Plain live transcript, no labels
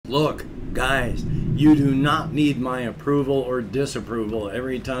Look, guys, you do not need my approval or disapproval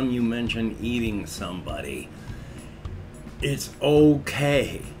every time you mention eating somebody. It's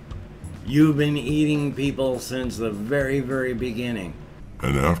okay. You've been eating people since the very, very beginning.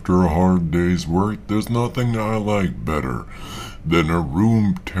 And after a hard day's work, there's nothing I like better than a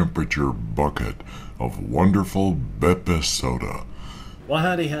room temperature bucket of wonderful Beppe soda. Well,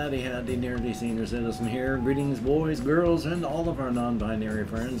 howdy, nearly senior citizen here. Greetings, boys, girls, and all of our non-binary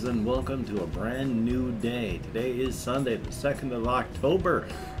friends, and welcome to a brand new day. Today is Sunday, the 2nd of October,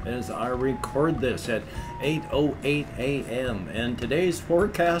 as I record this at 8:08 a.m. And today's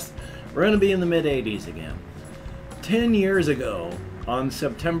forecast, we're going to be in the mid-80s again. 10 years ago, on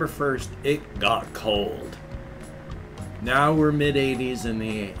September 1st, it got cold. Now we're mid-80s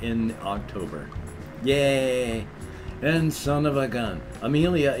in October. Yay! And son of a gun,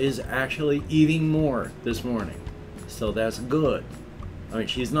 Amelia is actually eating more this morning. So that's good. I mean,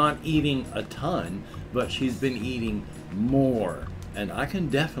 she's not eating a ton, but she's been eating more. And I can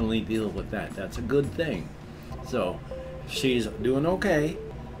definitely deal with that. That's a good thing. So she's doing okay.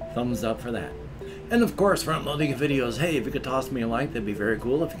 Thumbs up for that. And of course, for uploading videos, hey, if you could toss me a like, that'd be very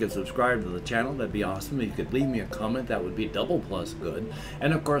cool. If you could subscribe to the channel, that'd be awesome. If you could leave me a comment, that would be double plus good.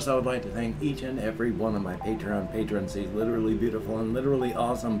 And of course, I would like to thank each and every one of my Patreon patrons, these literally beautiful and literally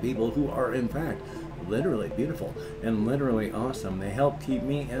awesome people who are, in fact, literally beautiful and literally awesome. They help keep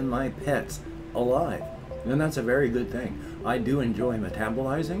me and my pets alive. And that's a very good thing. I do enjoy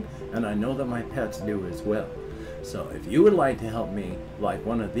metabolizing, and I know that my pets do as well. So if you would like to help me, like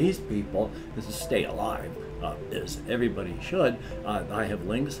one of these people, this is stay alive, as everybody should, I have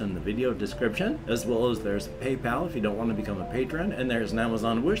links in the video description, as well as there's PayPal if you don't want to become a patron, and there's an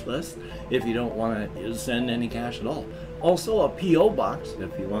Amazon wish list if you don't want to send any cash at all. Also a P.O. box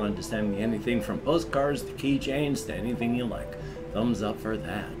if you wanted to send me anything from postcards to keychains to anything you like. Thumbs up for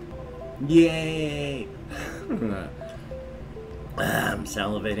that. Yay! I'm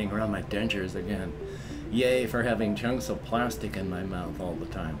salivating around my dentures again. Yay for having chunks of plastic in my mouth all the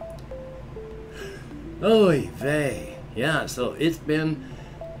time. Oy vey. Yeah, so it's been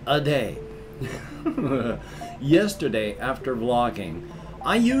a day. Yesterday, after vlogging,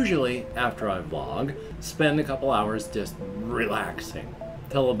 I usually, after I vlog, spend a couple hours just relaxing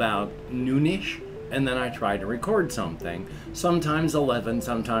till about noonish, and then I try to record something. Sometimes 11,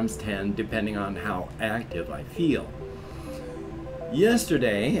 sometimes 10, depending on how active I feel.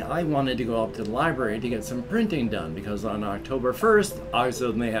 Yesterday, I wanted to go up to the library to get some printing done because on October 1st, I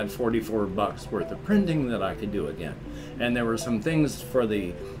suddenly had $44 worth of printing that I could do again. And there were some things for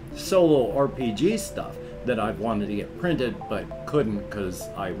the solo RPG stuff that I wanted to get printed but couldn't because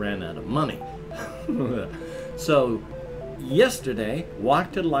I ran out of money. So yesterday,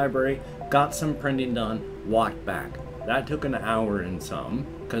 walked to the library, got some printing done, walked back. That took an hour and some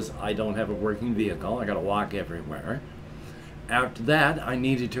because I don't have a working vehicle. I gotta walk everywhere. After that, I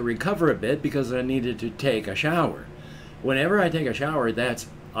needed to recover a bit because I needed to take a shower. Whenever I take a shower,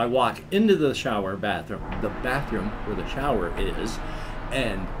 I walk into the shower bathroom, the bathroom where the shower is,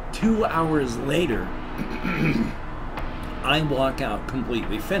 and 2 hours later, I walk out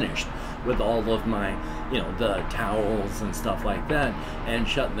completely finished with all of my, the towels and stuff like that, and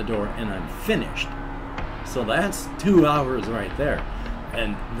shut the door, and I'm finished. So that's 2 hours right there.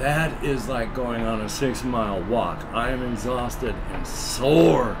 And that is like going on a 6-mile walk. I am exhausted and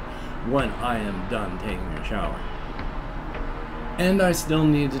sore when I am done taking a shower. And I still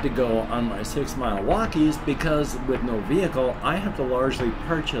needed to go on my 6-mile walkies because with no vehicle, I have to largely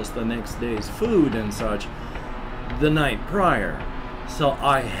purchase the next day's food and such the night prior. So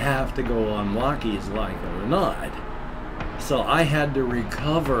I have to go on walkies like it or not. So I had to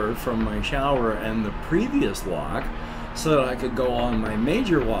recover from my shower and the previous walk so that I could go on my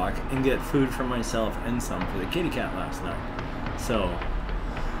major walk and get food for myself and some for the kitty cat last night. So,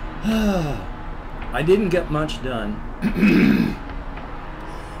 I didn't get much done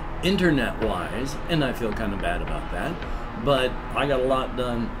internet-wise, and I feel kind of bad about that, but I got a lot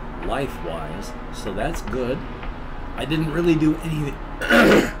done life-wise, so that's good. I didn't really do anything,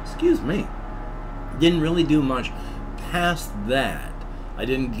 excuse me, didn't really do much past that. I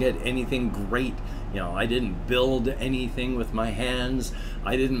didn't get anything great. I didn't build anything with my hands.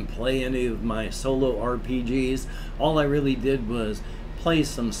 I didn't play any of my solo RPGs. All I really did was play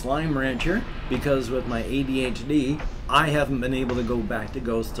some Slime Rancher because with my ADHD, I haven't been able to go back to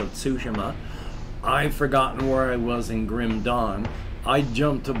Ghost of Tsushima. I've forgotten where I was in Grim Dawn. I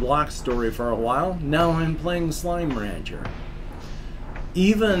jumped to Block Story for a while. Now I'm playing Slime Rancher.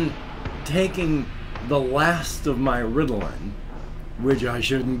 Even taking the last of my Ritalin, which I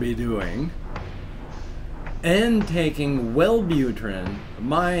shouldn't be doing, and taking Wellbutrin,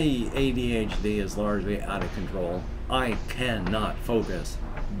 my ADHD is largely out of control. I cannot focus.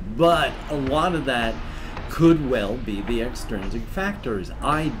 But a lot of that could well be the extrinsic factors.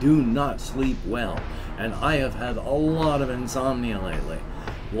 I do not sleep well, and I have had a lot of insomnia lately.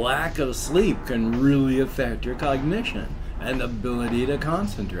 Lack of sleep can really affect your cognition and ability to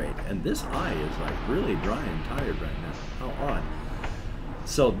concentrate. And this eye is like really dry and tired right now. How odd.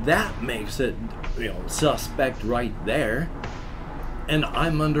 So that makes it, suspect right there. And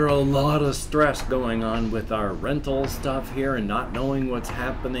I'm under a lot of stress going on with our rental stuff here and not knowing what's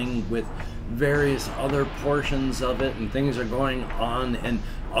happening with various other portions of it, and things are going on in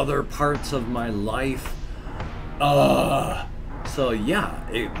other parts of my life. So yeah,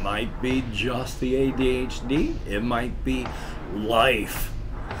 it might be just the ADHD. It might be life.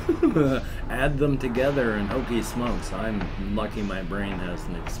 Add them together and hokey smokes. I'm lucky my brain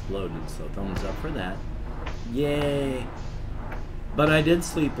hasn't exploded, so thumbs up for that. Yay. But I did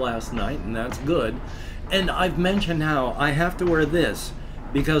sleep last night, and that's good. And I've mentioned how I have to wear this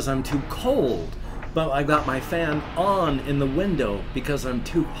because I'm too cold, but I got my fan on in the window because I'm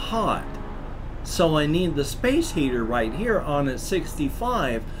too hot. So I need the space heater right here on at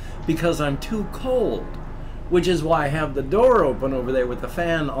 65 because I'm too cold, which is why I have the door open over there with the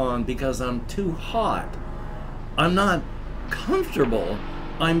fan on, because I'm too hot. I'm not comfortable.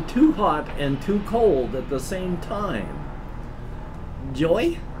 I'm too hot and too cold at the same time.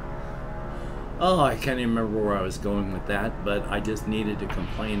 Joy? Oh, I can't even remember where I was going with that, but I just needed to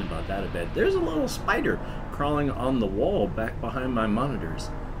complain about that a bit. There's a little spider crawling on the wall back behind my monitors.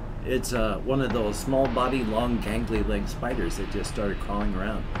 It's one of those small body, long, gangly leg spiders that just started crawling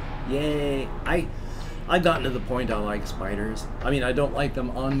around. Yay! I've gotten to the point I like spiders. I mean, I don't like them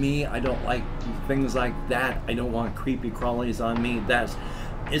on me. I don't like things like that. I don't want creepy crawlies on me.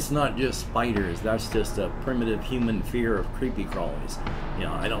 It's not just spiders. That's just a primitive human fear of creepy crawlies.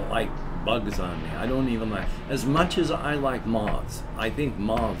 I don't like bugs on me. I don't even like, as much as I like moths. I think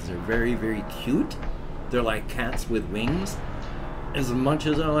moths are very, very cute. They're like cats with wings. As much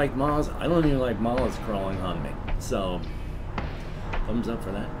as I like moths, I don't even like moths crawling on me. So, thumbs up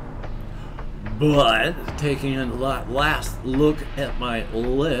for that. But, taking a last look at my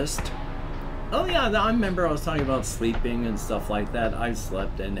list. Oh yeah, I remember I was talking about sleeping and stuff like that. I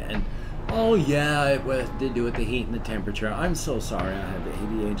slept and oh yeah, it was to do with the heat and the temperature. I'm so sorry I have the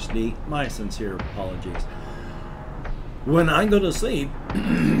ADHD. My sincere apologies. When I go to sleep,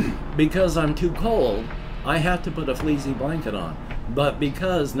 because I'm too cold, I have to put a fleecy blanket on. But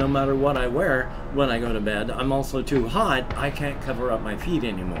because no matter what I wear when I go to bed, I'm also too hot, I can't cover up my feet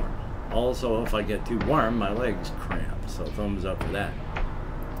anymore. Also, if I get too warm, my legs cramp. So thumbs up for that.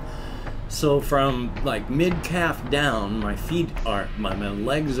 So from like mid-calf down, my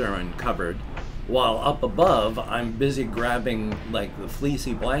legs are uncovered, while up above, I'm busy grabbing like the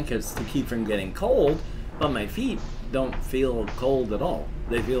fleecy blankets to keep from getting cold, but my feet don't feel cold at all.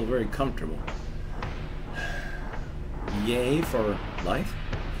 They feel very comfortable. Yay for life.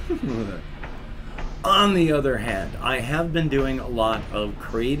 On the other hand, I have been doing a lot of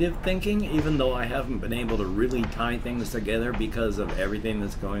creative thinking, even though I haven't been able to really tie things together because of everything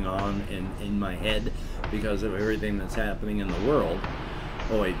that's going on in my head, because of everything that's happening in the world.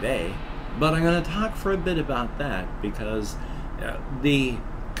 Oy vey. But I'm going to talk for a bit about that, because the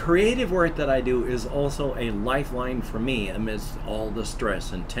creative work that I do is also a lifeline for me amidst all the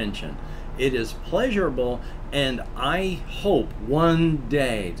stress and tension. It is pleasurable, and I hope one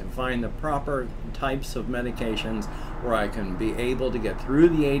day to find the proper types of medications where I can be able to get through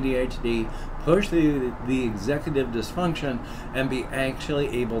the ADHD, push the executive dysfunction, and be actually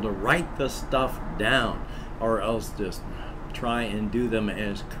able to write the stuff down, or else just try and do them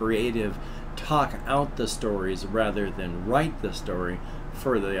as creative, talk out the stories rather than write the story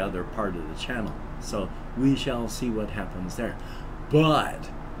for the other part of the channel. So we shall see what happens there. But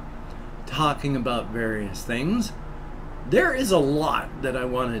talking about various things, there is a lot that I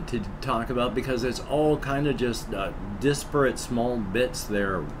wanted to talk about, because it's all kind of just disparate small bits.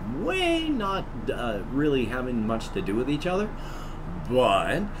 They're way not really having much to do with each other,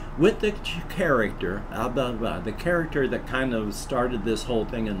 but with the character, the character that kind of started this whole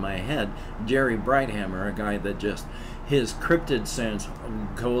thing in my head, Jerry Brighthammer, a guy that just, his cryptid sense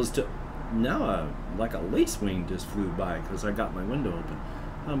goes to, now like a lace wing just flew by because I got my window open.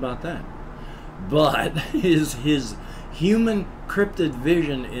 How about that? But his human cryptid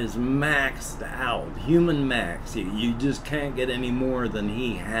vision is maxed out. Human max. You just can't get any more than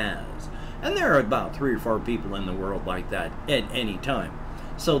he has. And there are about 3 or 4 people in the world like that at any time.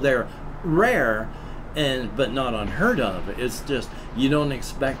 So they're rare, but not unheard of. It's just you don't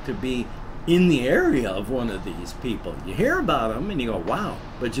expect to be in the area of one of these people. You hear about them and you go, wow,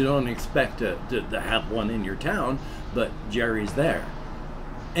 but you don't expect to have one in your town, but Jerry's there.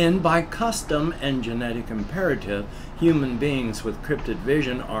 And by custom and genetic imperative, human beings with cryptid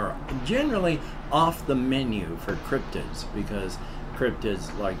vision are generally off the menu for cryptids, because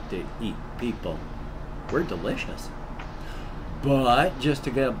cryptids like to eat people. We're delicious. But just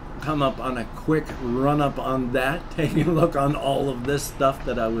to come up on a quick run-up on that, taking a look on all of this stuff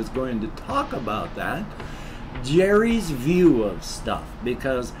that I was going to talk about, that Jerry's view of stuff,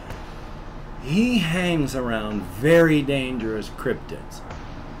 because he hangs around very dangerous cryptids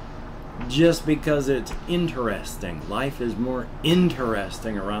just because it's interesting. Life is more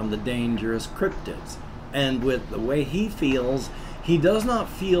interesting around the dangerous cryptids. And with the way he feels, he does not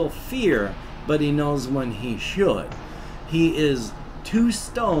feel fear, but he knows when he should. He is too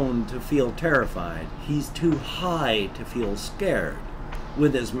stoned to feel terrified. He's too high to feel scared.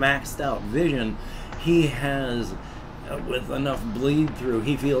 With his maxed out vision, he has, with enough bleed through,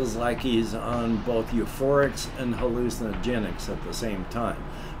 he feels like he's on both euphorics and hallucinogenics at the same time.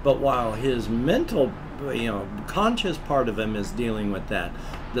 But while his mental, conscious part of him is dealing with that,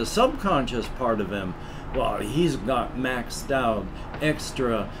 the subconscious part of him, well, he's got maxed out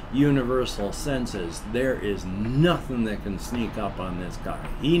extra universal senses. There is nothing that can sneak up on this guy.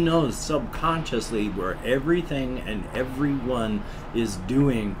 He knows subconsciously where everything and everyone is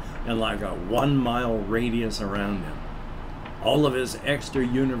doing in like a 1 mile radius around him. All of his extra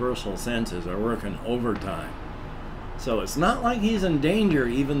universal senses are working overtime. So it's not like he's in danger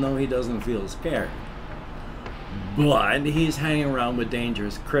even though he doesn't feel scared. But he's hanging around with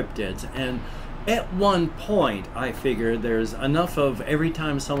dangerous cryptids, and at one point I figure there's enough of every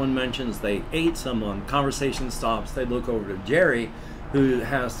time someone mentions they ate someone, conversation stops, they look over to Jerry, who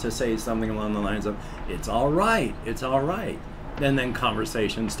has to say something along the lines of, it's all right, it's all right. And then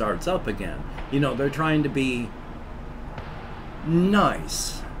conversation starts up again. They're trying to be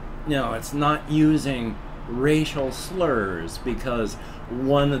nice. It's not using racial slurs because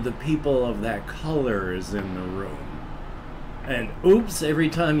one of the people of that color is in the room. And oops, every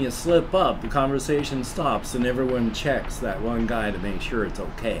time you slip up, the conversation stops and everyone checks that one guy to make sure it's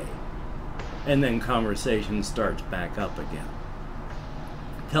okay. And then conversation starts back up again.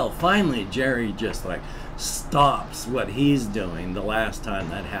 Till finally Jerry just stops what he's doing the last time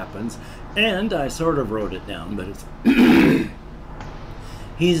that happens. And I sort of wrote it down, but it's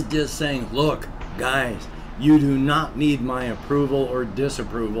he's just saying, look, guys, you do not need my approval or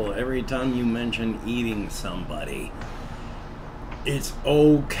disapproval every time you mention eating somebody. It's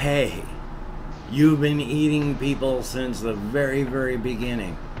okay. You've been eating people since the very, very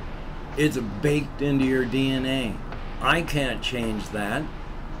beginning. It's baked into your DNA. I can't change that.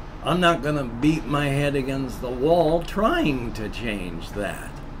 I'm not going to beat my head against the wall trying to change that.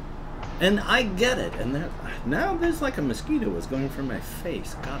 And I get it. And now there's like a mosquito was going for my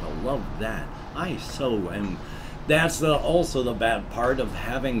face. Gotta love that. I so am. That's also the bad part of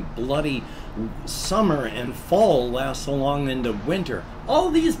having bloody summer and fall last so long into winter. All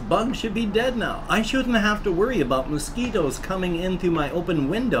these bugs should be dead now. I shouldn't have to worry about mosquitoes coming in through my open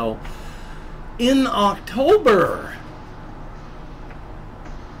window in October.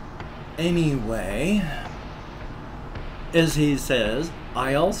 Anyway, as he says,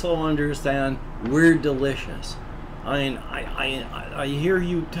 I also understand we're delicious. I hear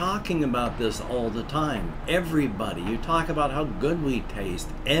you talking about this all the time. Everybody. You talk about how good we taste.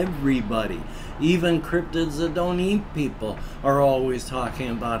 Everybody. Even cryptids that don't eat people are always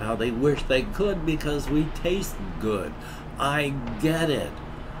talking about how they wish they could because we taste good. I get it.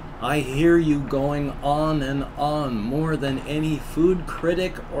 I hear you going on and on more than any food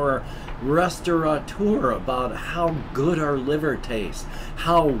critic or restaurateur about how good our liver tastes,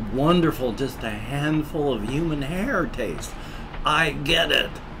 how wonderful just a handful of human hair tastes. I get it.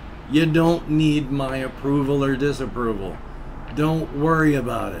 You don't need my approval or disapproval. Don't worry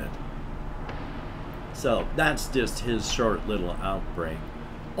about it. So that's just his short little outbreak.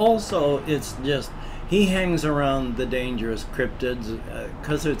 Also, it's just, he hangs around the dangerous cryptids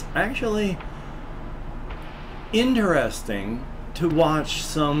because it's actually interesting to watch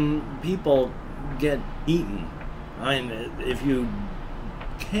some people get eaten. I mean, if you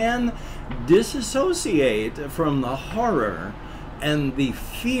can disassociate from the horror and the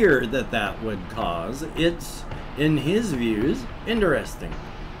fear that that would cause, it's, in his views, interesting.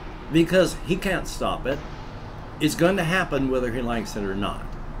 Because he can't stop it. It's going to happen whether he likes it or not.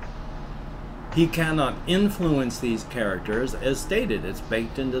 He cannot influence these characters, as stated. It's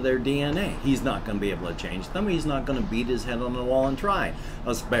baked into their DNA. He's not going to be able to change them. He's not going to beat his head on the wall and try.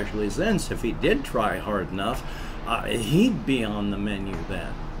 Especially since if he did try hard enough, he'd be on the menu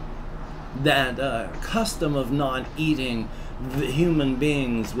then. that custom of not eating the human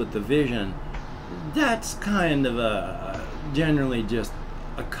beings with the vision, that's kind of a generally just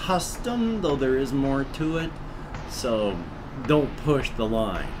a custom, though there is more to it. So don't push the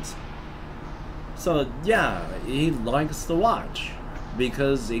lines. So yeah, he likes to watch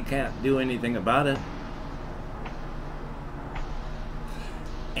because he can't do anything about it.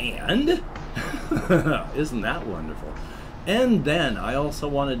 And isn't that wonderful? And then I also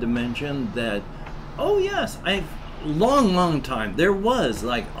wanted to mention that, oh yes, long time, there was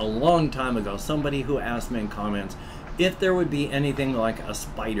like a long time ago somebody who asked me in comments if there would be anything like a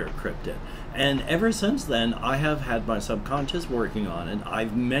spider cryptid. And ever since then, I have had my subconscious working on it.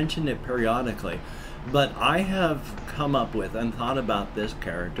 I've mentioned it periodically, but I have come up with and thought about this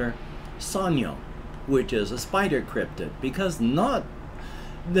character, Sanyo, which is a spider cryptid, because not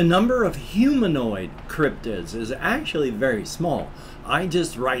the number of humanoid cryptids is actually very small. I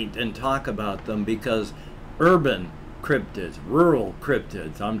just write and talk about them because urban cryptids, rural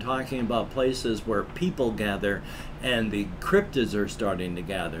cryptids, I'm talking about places where people gather and the cryptids are starting to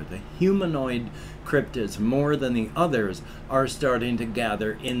gather. The humanoid cryptids, more than the others, are starting to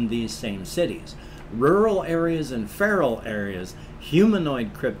gather in these same cities. Rural areas and feral areas,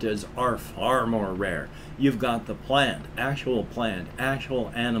 humanoid cryptids are far more rare. You've got the plant, actual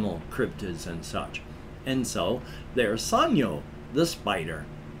animal cryptids and such. And so there's Sanyo, the spider.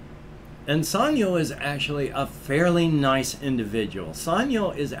 And Sanyo is actually a fairly nice individual.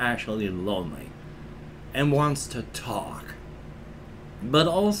 Sanyo is actually lonely and wants to talk, but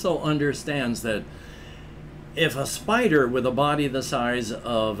also understands that if a spider with a body the size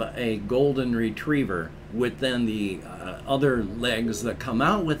of a golden retriever, with then the other legs that come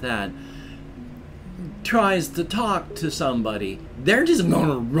out with that, tries to talk to somebody, they're just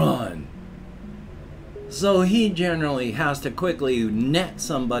gonna run. So he generally has to quickly net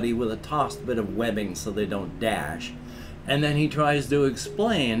somebody with a tossed bit of webbing so they don't dash. And then he tries to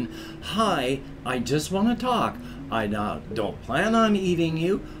explain, hi, I just want to talk. I don't plan on eating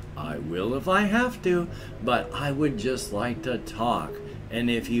you. I will if I have to, but I would just like to talk. And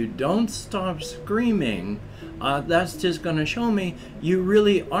if you don't stop screaming, that's just going to show me you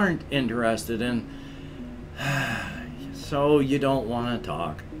really aren't interested in, so you don't want to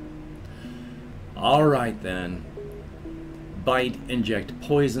talk. All right then. Bite, inject,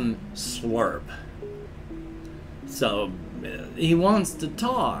 poison, slurp. So he wants to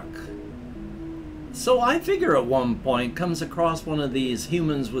talk. So I figure at one point comes across one of these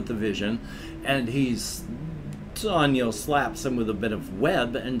humans with the vision, and Sanyo slaps him with a bit of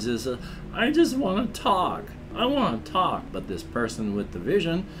web and says, I just want to talk. I want to talk. But this person with the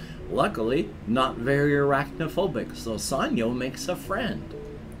vision, luckily, not very arachnophobic. So Sanyo makes a friend.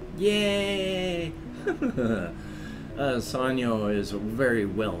 Yay! Sanyo is very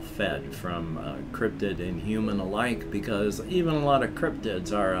well fed from cryptid and human alike, because even a lot of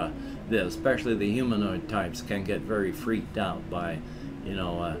cryptids are especially the humanoid types, can get very freaked out by, you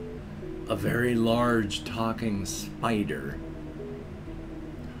know, a very large talking spider.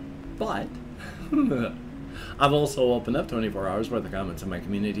 But I've also opened up 24 hours worth of comments in my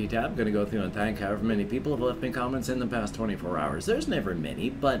community tab. I'm going to go through and thank however many people have left me comments in the past 24 hours. There's never many,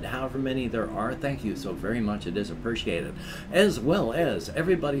 but however many there are, thank you so very much. It is appreciated. As well as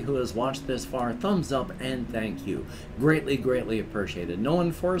everybody who has watched this far, thumbs up and thank you. Greatly, greatly appreciated. No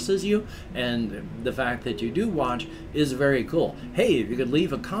one forces you, and the fact that you do watch is very cool. Hey, if you could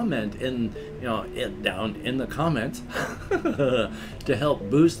leave a comment in, you know, down in the comments to help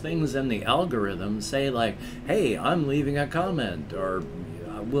boost things in the algorithm, say like, hey, I'm leaving a comment, or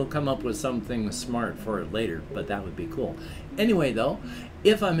we'll come up with something smart for it later, but that would be cool. Anyway, though,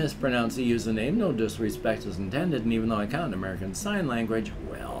 if I mispronounce the username, no disrespect is intended, and even though I count American Sign Language,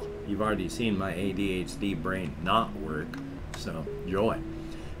 well, you've already seen my ADHD brain not work, so joy.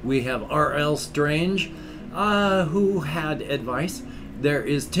 We have R.L. Strange, who had advice. There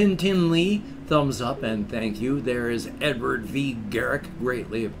is Tintin Lee, thumbs up and thank you. There is Edward V. Garrick,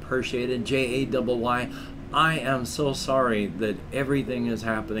 greatly appreciated. J-A-Y-Y. I am so sorry that everything is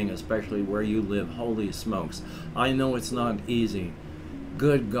happening, especially where you live. Holy smokes. I know it's not easy.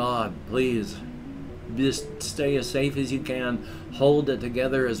 Good God, please. Just stay as safe as you can. Hold it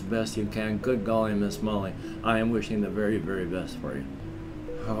together as best you can. Good golly, Miss Molly. I am wishing the very, very best for you.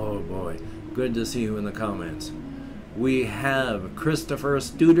 Oh boy. Good to see you in the comments. We have Christopher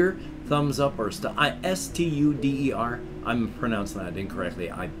Studer, thumbs up, or S-T-U-D-E-R. I'm pronouncing that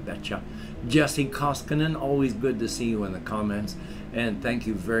incorrectly, I betcha. Jesse Koskinen, always good to see you in the comments, and thank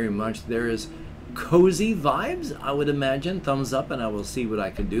you very much. There is cozy vibes, I would imagine. Thumbs up, and I will see what I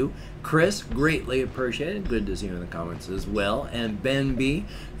can do. Chris, greatly appreciated. Good to see you in the comments as well. And Ben B,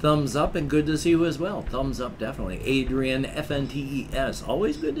 thumbs up, and good to see you as well. Thumbs up, definitely. Adrian, FNTES,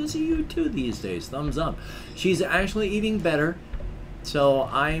 always good to see you too these days. Thumbs up. She's actually eating better, so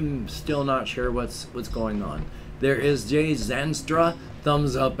I'm still not sure what's going on. There is Jay Zanstra,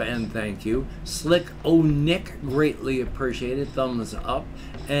 thumbs up and thank you. Slick O Nick, greatly appreciated, thumbs up.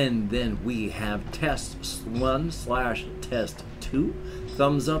 And then we have Test1/Test2,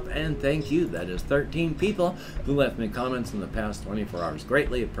 thumbs up and thank you. That is 13 people who left me comments in the past 24 hours.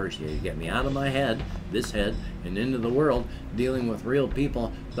 Greatly appreciated. Get me out of my head, this head, and into the world, dealing with real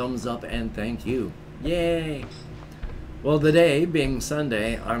people. Thumbs up and thank you. Yay! Well, today being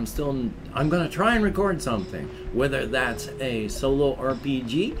Sunday, I'm going to try and record something, whether that's a solo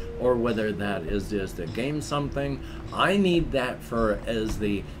RPG or whether that is just a game something. I need that as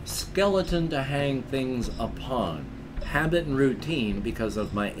the skeleton to hang things upon. Habit and routine, because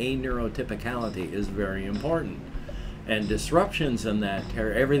of my aneurotypicality, is very important. And disruptions in that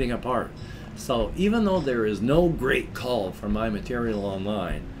tear everything apart. So even though there is no great call for my material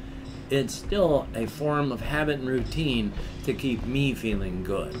online, it's still a form of habit and routine to keep me feeling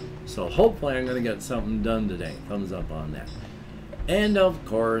good. So hopefully I'm going to get something done today. Thumbs up on that. And of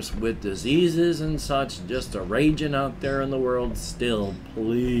course, with diseases and such just raging out there in the world still,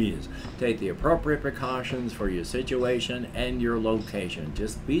 please take the appropriate precautions for your situation and your location.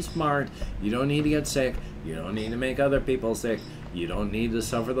 Just be smart. You don't need to get sick. You don't need to make other people sick. You don't need to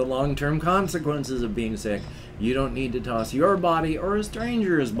suffer the long-term consequences of being sick. You don't need to toss your body or a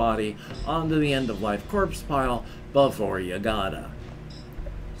stranger's body onto the end-of-life corpse pile before you gotta.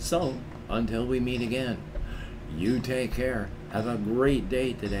 So, until we meet again, you take care. Have a great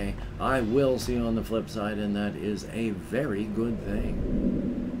day today. I will see you on the flip side, and that is a very good thing.